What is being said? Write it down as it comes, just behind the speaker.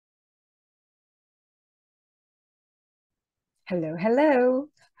Hello, hello.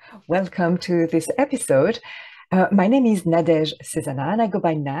 Welcome to this episode. My name is Nadej Cezana, and I go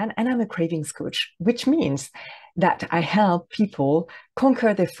by Nan, and I'm a cravings coach, which means that I help people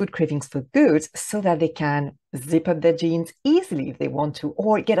conquer their food cravings for good so that they can zip up their jeans easily if they want to,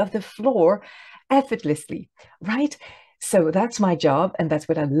 or get off the floor effortlessly, right? So that's my job, and that's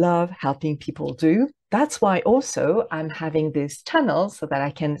what I love helping people do. That's why also I'm having this channel so that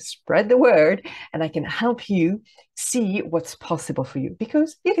I can spread the word and I can help you see what's possible for you,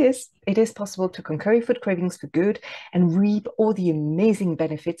 because it is possible to conquer your food cravings for good and reap all the amazing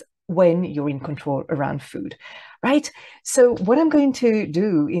benefits when you're in control around food, right? So what I'm going to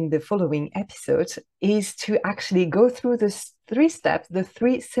do in the following episodes is to actually go through this three steps, the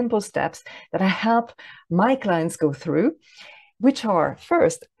three simple steps that I help my clients go through, which are: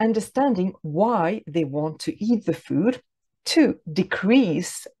 first, understanding why they want to eat the food; two,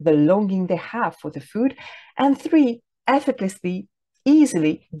 decrease the longing they have for the food; and three, effortlessly,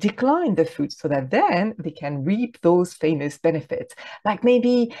 easily decline the food so that then they can reap those famous benefits, like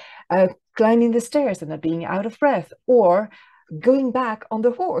maybe climbing the stairs and not being out of breath, or going back on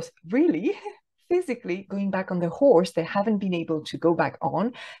the horse, really. Physically going back on the horse they haven't been able to go back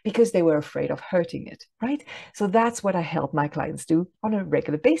on because they were afraid of hurting it, right? So that's what I help my clients do on a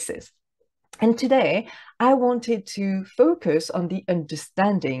regular basis. And today I wanted to focus on the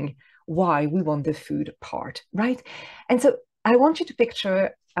understanding why we want the food part, right? And so I want you to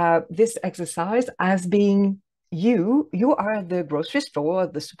picture this exercise as being you are at the grocery store,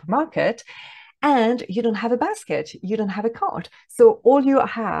 the supermarket, and you don't have a basket, you don't have a cart. So all you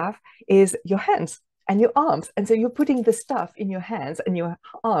have is your hands and your arms. And so you're putting the stuff in your hands and your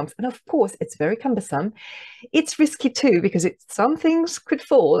arms. And of course, it's very cumbersome. It's risky too, because some things could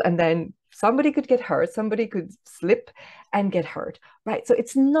fall and then somebody could get hurt, somebody could slip and get hurt, right? So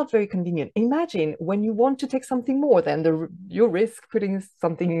it's not very convenient. Imagine when you want to take something more, then you risk putting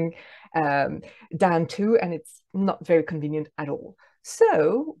something down too, and it's not very convenient at all.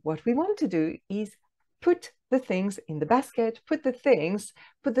 So what we want to do is put the things in the basket, put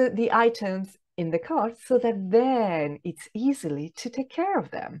the items in the cart so that then it's easily to take care of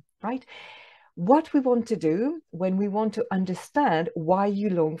them, right? What we want to do when we want to understand why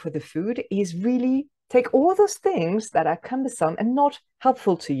you long for the food is really take all those things that are cumbersome and not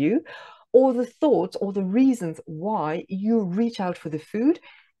helpful to you, all the thoughts, all the reasons why you reach out for the food,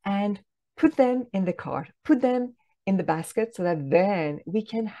 and put them in the cart, put them in the basket so that then we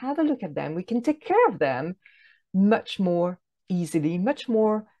can have a look at them, we can take care of them much more easily, much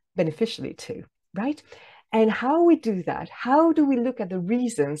more beneficially too, right? And how we do that, how do we look at the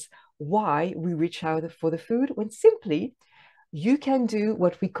reasons why we reach out for the food? When simply you can do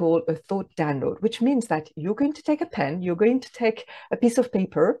what we call a thought download, which means that you're going to take a pen, you're going to take a piece of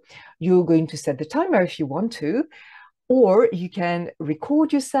paper, you're going to set the timer if you want to, or you can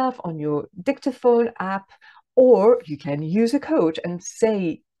record yourself on your dictaphone app, or you can use a coach and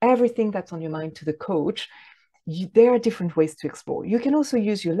say everything that's on your mind to the coach. There are different ways to explore. You can also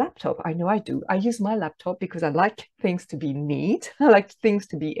use your laptop. I know I do. I use my laptop because I like things to be neat. I like things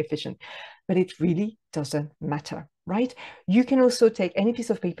to be efficient, but it really doesn't matter, right? You can also take any piece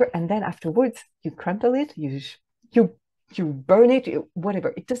of paper and then afterwards you crumple it, you burn it,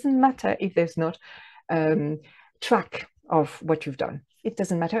 whatever. It doesn't matter if there's not track of what you've done. It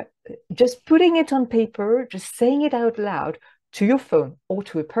doesn't matter. Just putting it on paper, just saying it out loud to your phone or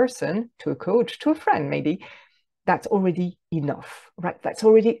to a person, to a coach, to a friend maybe, that's already enough, right? That's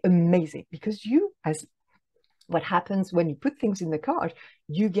already amazing, because what happens when you put things in the cart,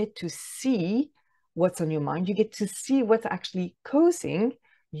 you get to see what's on your mind. You get to see what's actually causing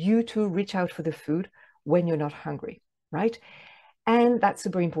you to reach out for the food when you're not hungry, right? And that's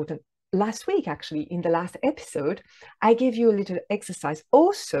super important. Last week, actually, in the last episode, I gave you a little exercise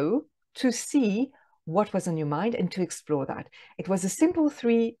also to see what was on your mind and to explore that. It was a simple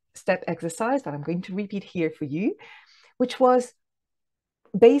 3-step exercise that I'm going to repeat here for you, which was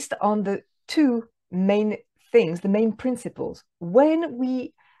based on the two main things, the main principles. When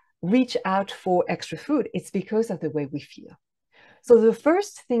we reach out for extra food, it's because of the way we feel. So the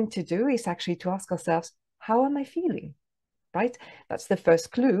first thing to do is actually to ask ourselves, how am I feeling? Right? That's the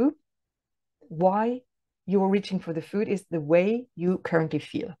first clue. Why you're reaching for the food is the way you currently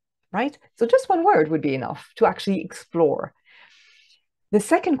feel, right? So just one word would be enough to actually explore. The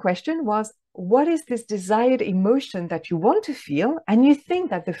second question was, what is this desired emotion that you want to feel and you think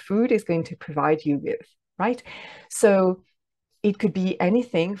that the food is going to provide you with, right? So it could be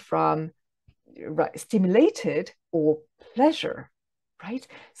anything from stimulated or pleasure, right?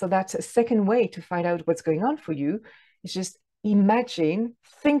 So that's a second way to find out what's going on for you. It's just imagine,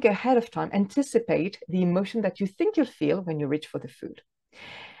 think ahead of time, anticipate the emotion that you think you'll feel when you reach for the food.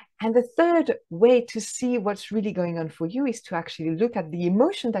 And the third way to see what's really going on for you is to actually look at the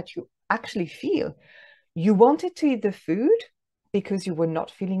emotion that you actually feel. You wanted to eat the food because you were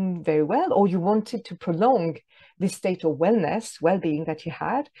not feeling very well, or you wanted to prolong this state of wellness, well-being that you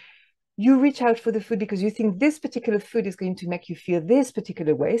had. You reach out for the food because you think this particular food is going to make you feel this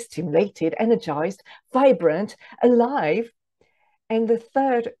particular way, stimulated, energized, vibrant, alive. And the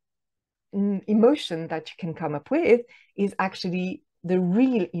third emotion that you can come up with is actually the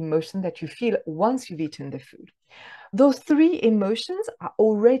real emotion that you feel once you've eaten the food. Those three emotions are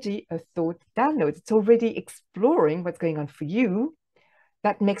already a thought download. It's already exploring what's going on for you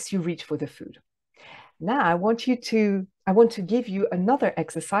that makes you reach for the food. Now, I want to give you another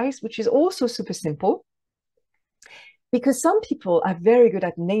exercise, which is also super simple, because some people are very good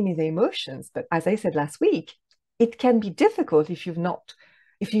at naming the emotions, but as I said last week, it can be difficult if you're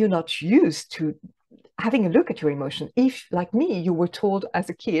not used to having a look at your emotion. If, like me, you were told as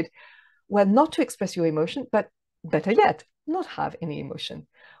a kid, well, not to express your emotion, but better yet, not have any emotion,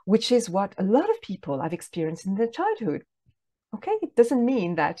 which is what a lot of people have experienced in their childhood. Okay, it doesn't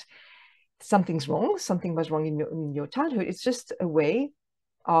mean that something's wrong, something was wrong in your childhood. It's just a way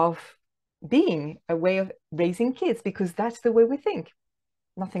of being, a way of raising kids, because that's the way we think.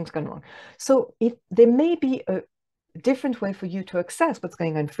 Nothing's gone wrong. So there may be a different way for you to access what's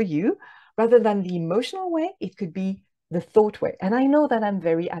going on for you, rather than the emotional way, it could be the thought way. And I know that I'm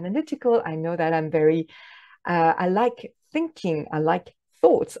very analytical. I know that I'm very, I like thinking, I like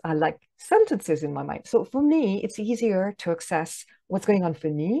thoughts, I like sentences in my mind. So for me, it's easier to access what's going on for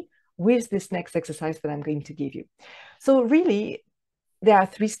me with this next exercise that I'm going to give you. So really, there are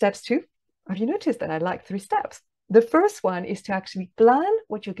 3 steps too. Have you noticed that I like 3 steps? The first one is to actually plan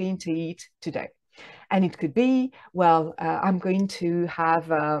what you're going to eat today. And it could be, well, I'm going to have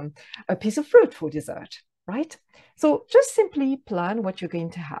a piece of fruit for dessert, right? So just simply plan what you're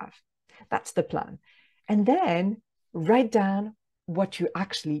going to have. That's the plan. And then write down what you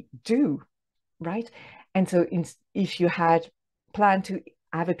actually do, right? And so if you had planned to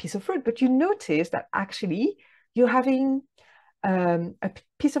have a piece of fruit, but you notice that actually you're having a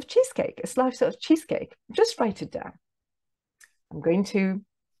piece of cheesecake, a slice of cheesecake, just write it down. I'm going to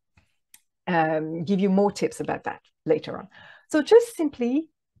give you more tips about that later on. So just simply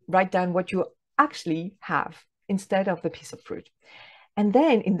write down what you actually have instead of the piece of fruit. And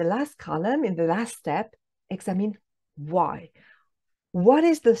then in the last column, in the last step, examine why. What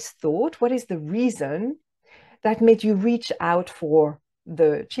is the thought? What is the reason that made you reach out for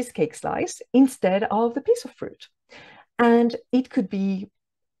the cheesecake slice instead of the piece of fruit? And it could be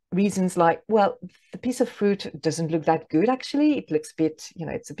reasons like, well, the piece of fruit doesn't look that good, actually. It looks a bit,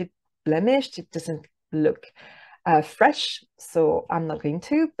 it's a bit blemished. It doesn't look fresh, so I'm not going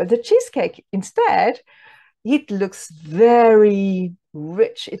to. But the cheesecake, instead, it looks very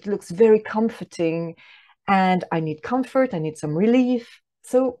rich. It looks very comforting. And I need comfort. I need some relief.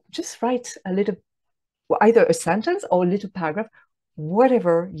 So just write a little, either a sentence or a little paragraph,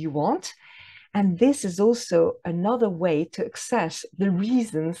 whatever you want. And this is also another way to access the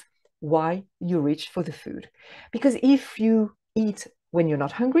reasons why you reach for the food. Because if you eat when you're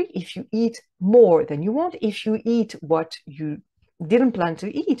not hungry, if you eat more than you want, if you eat what you didn't plan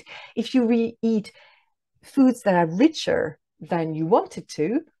to eat, if you eat foods that are richer than you wanted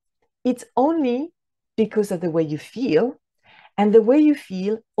to, it's only because of the way you feel. And the way you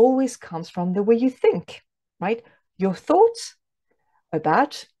feel always comes from the way you think, right? Your thoughts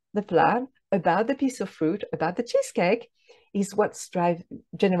about the plan, about the piece of fruit, about the cheesecake is what's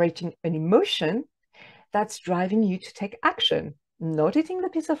generating an emotion that's driving you to take action, not eating the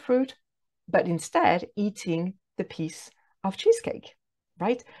piece of fruit, but instead eating the piece of cheesecake,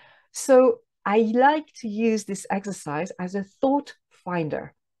 right? So I like to use this exercise as a thought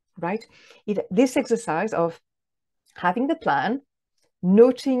finder, right? This exercise of having the plan,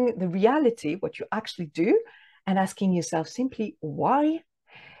 noting the reality, what you actually do, and asking yourself simply why.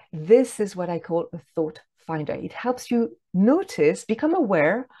 This is what I call a thought finder. It helps you notice, become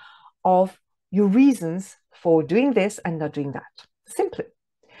aware of your reasons for doing this and not doing that. Simply.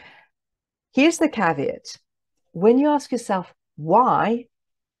 Here's the caveat. When you ask yourself why,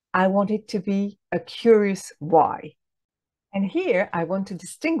 I want it to be a curious why. And here I want to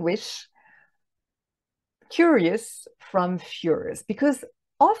distinguish curious from furious, because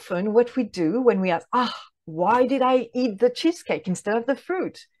often what we do when we ask, why did I eat the cheesecake instead of the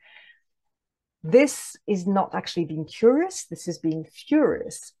fruit? This is not actually being curious, this is being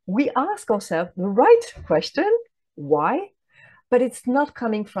furious. We ask ourselves the right question, why? But it's not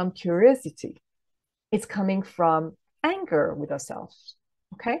coming from curiosity. It's coming from anger with ourselves.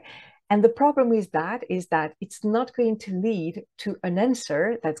 Okay. And the problem with that is that it's not going to lead to an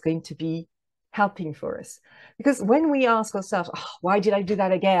answer that's going to be helping for us. Because when we ask ourselves, oh, why did I do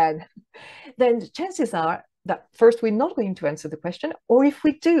that again? Then chances are that first we're not going to answer the question, or if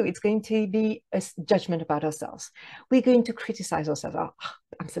we do, it's going to be a judgment about ourselves. We're going to criticize ourselves. Oh,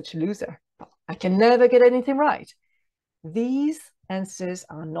 I'm such a loser. I can never get anything right. These answers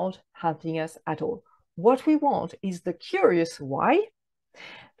are not helping us at all. What we want is the curious why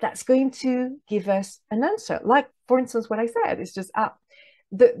that's going to give us an answer. Like, for instance, what I said is just,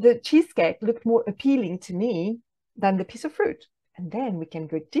 the cheesecake looked more appealing to me than the piece of fruit. And then we can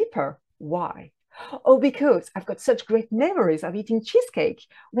go deeper. Why? Oh, because I've got such great memories of eating cheesecake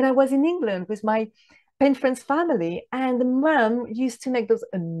when I was in England with my pen friend's family, and the mum used to make those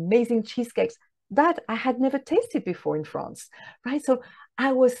amazing cheesecakes that I had never tasted before in France, right? So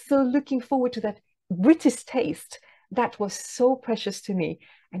I was so looking forward to that British taste that was so precious to me.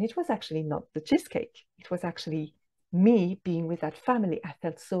 And it was actually not the cheesecake. It was actually me being with that family. I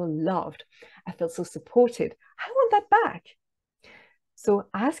felt so loved. I felt so supported. I want that back. So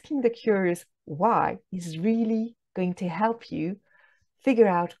asking the curious why is really going to help you figure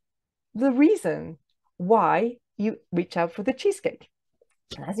out the reason why you reach out for the cheesecake.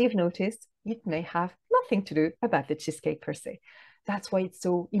 And as you've noticed, it may have nothing to do about the cheesecake per se. That's why it's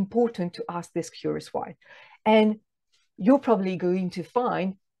so important to ask this curious why. And you're probably going to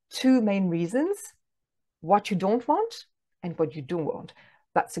find two main reasons: what you don't want and what you do want.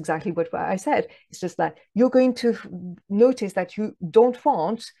 That's exactly what I said. It's just that you're going to notice that you don't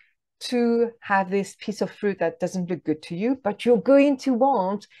want to have this piece of fruit that doesn't look good to you, but you're going to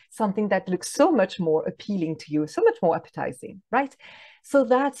want something that looks so much more appealing to you, so much more appetizing, right? So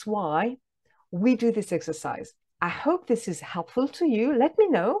that's why we do this exercise. I hope this is helpful to you. Let me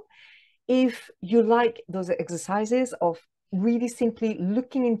know if you like those exercises of really simply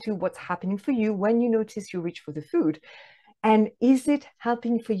looking into what's happening for you when you notice you reach for the food. And is it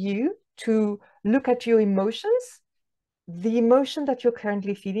helping for you to look at your emotions, the emotion that you're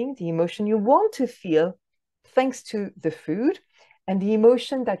currently feeling, the emotion you want to feel thanks to the food, and the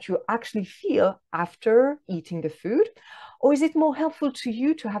emotion that you actually feel after eating the food? Or is it more helpful to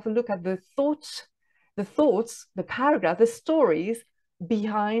you to have a look at the thoughts, the paragraph, the stories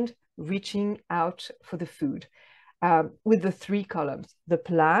behind reaching out for the food, with the three columns: the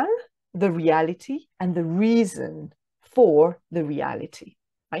plan, the reality, and the reason for the reality,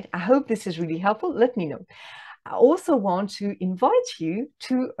 right? I hope this is really helpful. Let me know. I also want to invite you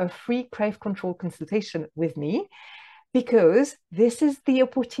to a free crave control consultation with me, because this is the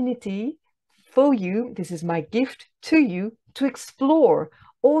opportunity for you, this is my gift to you, to explore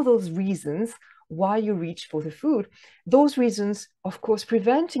all those reasons why you reach for the food. Those reasons, of course,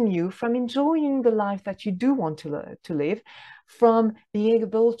 preventing you from enjoying the life that you do want to live, from being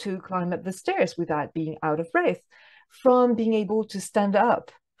able to climb up the stairs without being out of breath, from being able to stand up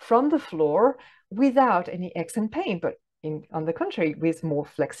from the floor without any aches and pain, but on the contrary, with more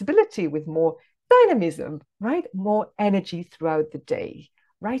flexibility, with more dynamism, right? More energy throughout the day,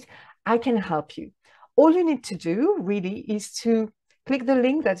 right? I can help you. All you need to do really is to click the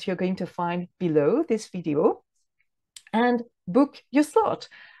link that you're going to find below this video and book your slot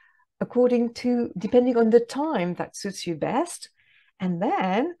depending on the time that suits you best. And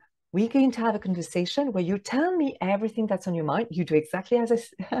then we're going to have a conversation where you tell me everything that's on your mind. You do exactly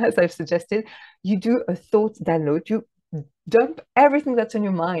as I've suggested. You do a thought download. You dump everything that's on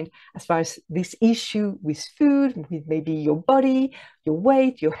your mind as far as this issue with food, with maybe your body, your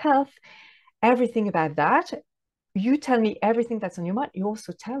weight, your health, everything about that. You tell me everything that's on your mind. You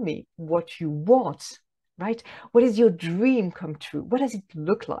also tell me what you want, right? What is your dream come true? What does it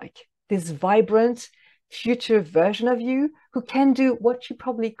look like? This vibrant future version of you who can do what she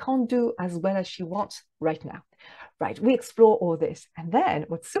probably can't do as well as she wants right now, right? We explore all this. And then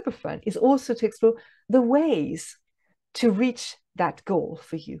what's super fun is also to explore the ways to reach that goal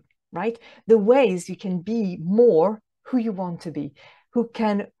for you, right? The ways you can be more who you want to be,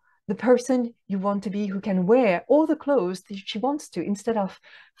 the person you want to be, who can wear all the clothes that she wants to, instead of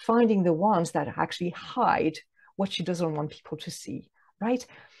finding the ones that actually hide what she doesn't want people to see, right?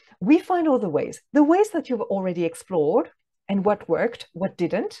 We find all the ways that you've already explored, and what worked, what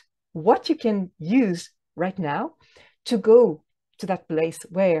didn't, what you can use right now to go to that place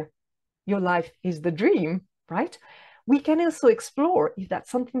where your life is the dream, right? We can also explore, if that's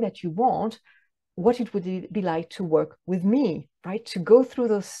something that you want, what it would be like to work with me, right? To go through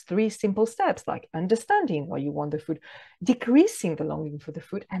those three simple steps, like understanding why you want the food, decreasing the longing for the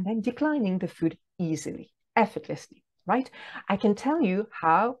food, and then declining the food easily, effortlessly, right? I can tell you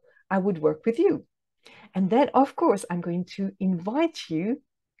how I would work with you. And then, of course, I'm going to invite you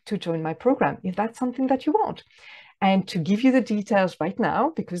to join my program if that's something that you want. And to give you the details right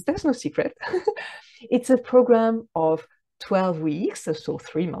now, because there's no secret, it's a program of 12 weeks, so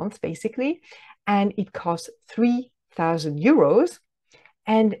 3 months basically, and it costs €3,000.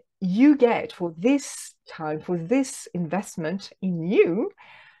 And you get for this time, for this investment in you,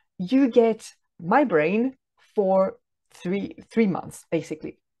 you get my brain for three months,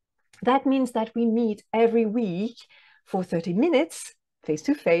 basically. That means that we meet every week for 30 minutes face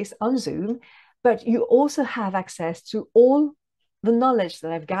to face on Zoom, but you also have access to all the knowledge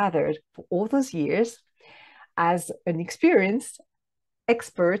that I've gathered for all those years as an experienced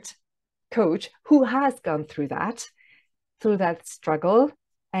expert coach who has gone through that struggle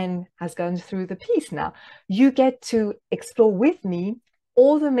and has gone through the peace now. You get to explore with me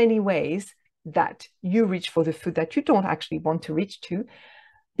all the many ways that you reach for the food that you don't actually want to reach to,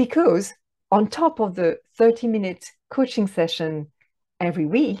 because on top of the 30-minute coaching session every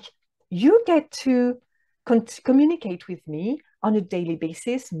week, you get to communicate with me on a daily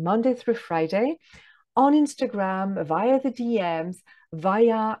basis, Monday through Friday, on Instagram, via the DMs,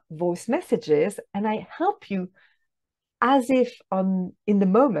 via voice messages, and I help you as if in the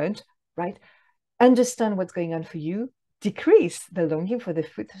moment, right? Understand what's going on for you, decrease the longing for the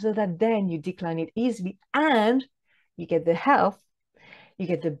food so that then you decline it easily and you get the health, you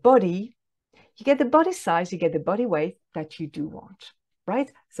get the body, you get the body size, you get the body weight that you do want,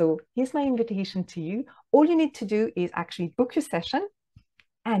 right? So here's my invitation to you. All you need to do is actually book your session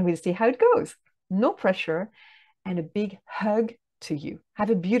and we'll see how it goes. No pressure, and a big hug to you. Have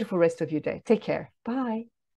a beautiful rest of your day. Take care. Bye.